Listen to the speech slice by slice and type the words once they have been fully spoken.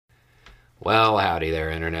Well, howdy there,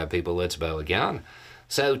 Internet people. It's Bo again.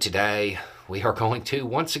 So, today we are going to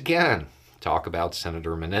once again talk about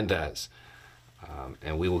Senator Menendez.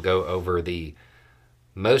 And we will go over the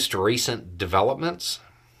most recent developments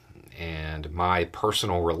and my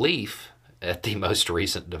personal relief at the most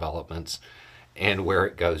recent developments and where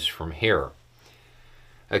it goes from here.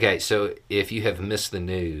 Okay, so if you have missed the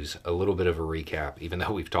news, a little bit of a recap, even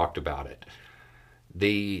though we've talked about it.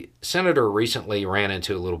 The senator recently ran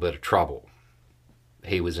into a little bit of trouble.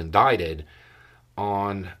 He was indicted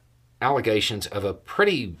on allegations of a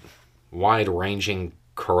pretty wide-ranging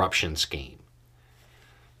corruption scheme.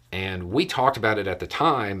 And we talked about it at the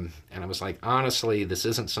time, and I was like, honestly, this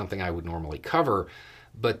isn't something I would normally cover,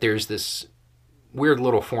 but there's this weird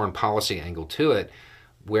little foreign policy angle to it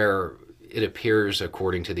where it appears,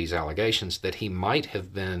 according to these allegations, that he might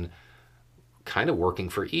have been kind of working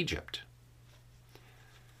for Egypt.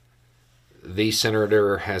 The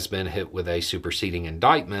senator has been hit with a superseding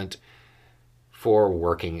indictment for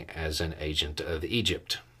working as an agent of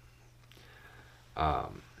Egypt.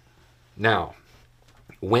 Now,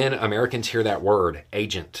 when Americans hear that word,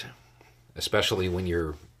 agent, especially when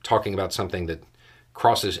you're talking about something that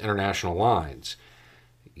crosses international lines,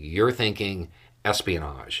 you're thinking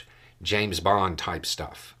espionage, James Bond type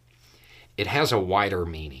stuff. It has a wider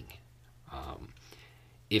meaning.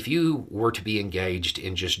 If you were to be engaged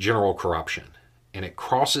in just general corruption and it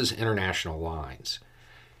crosses international lines,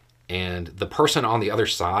 and the person on the other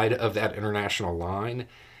side of that international line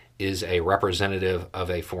is a representative of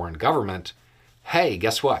a foreign government, hey,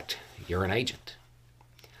 guess what? You're an agent.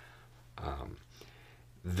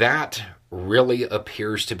 That really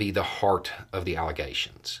appears to be the heart of the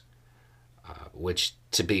allegations, which,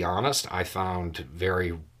 to be honest, I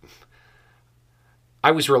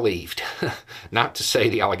was relieved. Not to say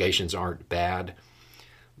the allegations aren't bad,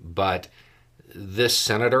 but this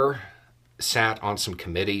senator sat on some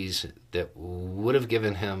committees that would have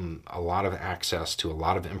given him a lot of access to a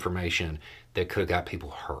lot of information that could have got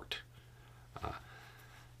people hurt.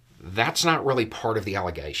 That's not really part of the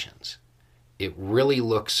allegations. It really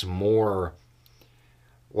looks more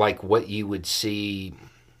like what you would see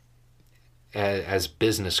as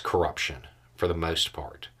business corruption for the most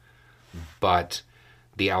part. But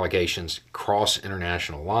the allegations cross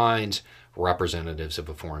international lines, representatives of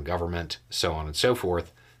a foreign government, so on and so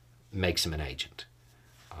forth, makes him an agent.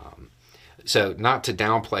 So not to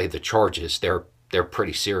downplay the charges, they're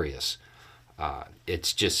pretty serious.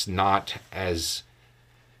 It's just not as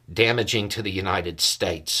damaging to the United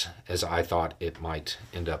States as I thought it might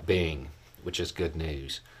end up being, which is good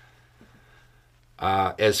news.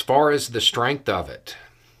 As far as the strength of it,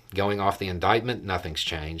 going off the indictment, nothing's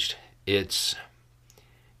changed.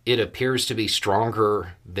 It appears to be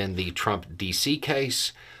stronger than the Trump DC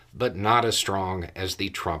case, but not as strong as the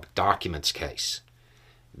Trump documents case.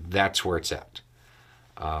 That's where it's at.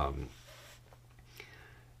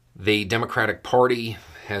 The Democratic Party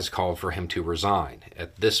has called for him to resign.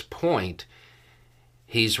 At this point,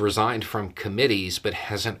 he's resigned from committees, but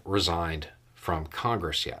hasn't resigned from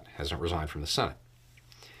Congress yet, hasn't resigned from the Senate,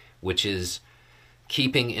 which is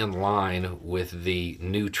keeping in line with the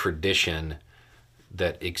new tradition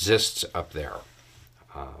that exists up there.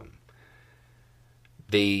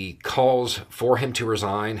 The calls for him to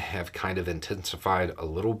resign have kind of intensified a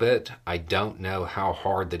little bit. I don't know how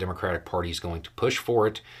hard the Democratic Party is going to push for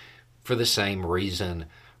it, for the same reason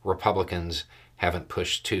Republicans haven't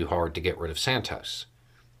pushed too hard to get rid of Santos.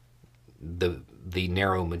 The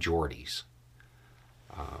narrow majorities.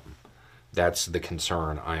 That's the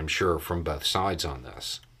concern, I am sure, from both sides on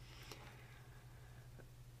this.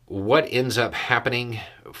 What ends up happening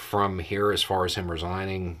from here as far as him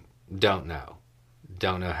resigning, don't know.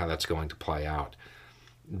 Don't know how that's going to play out.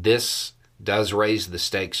 This does raise the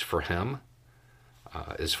stakes for him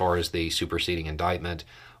as far as the superseding indictment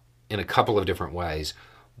in a couple of different ways.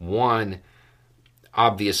 One,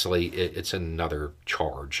 obviously, it's another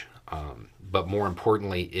charge. But more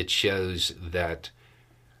importantly, it shows that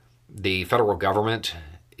the federal government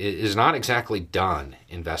is not exactly done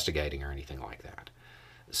investigating or anything like that.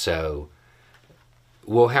 So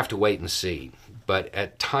we'll have to wait and see. But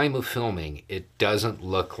at time of filming, it doesn't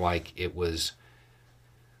look like it was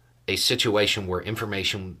a situation where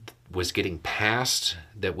information was getting passed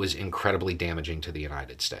that was incredibly damaging to the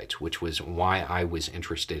United States, which was why I was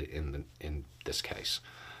interested in this case.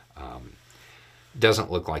 Doesn't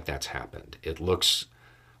look like that's happened. It looks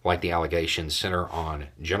like the allegations center on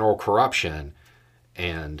general corruption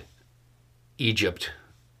and Egypt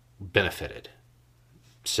benefited.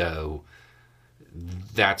 So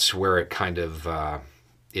that's where it kind of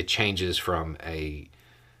it changes from a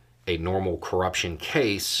normal corruption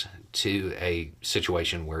case to a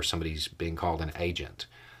situation where somebody's being called an agent.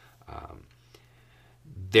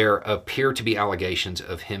 There appear to be allegations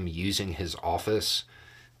of him using his office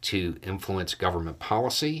to influence government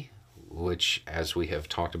policy, which, as we have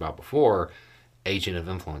talked about before, agent of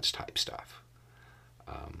influence type stuff.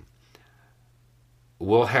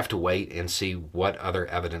 We'll have to wait and see what other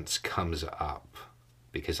evidence comes up,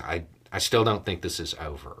 because I still don't think this is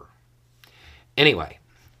over. Anyway,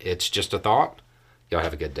 it's just a thought. Y'all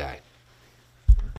have a good day.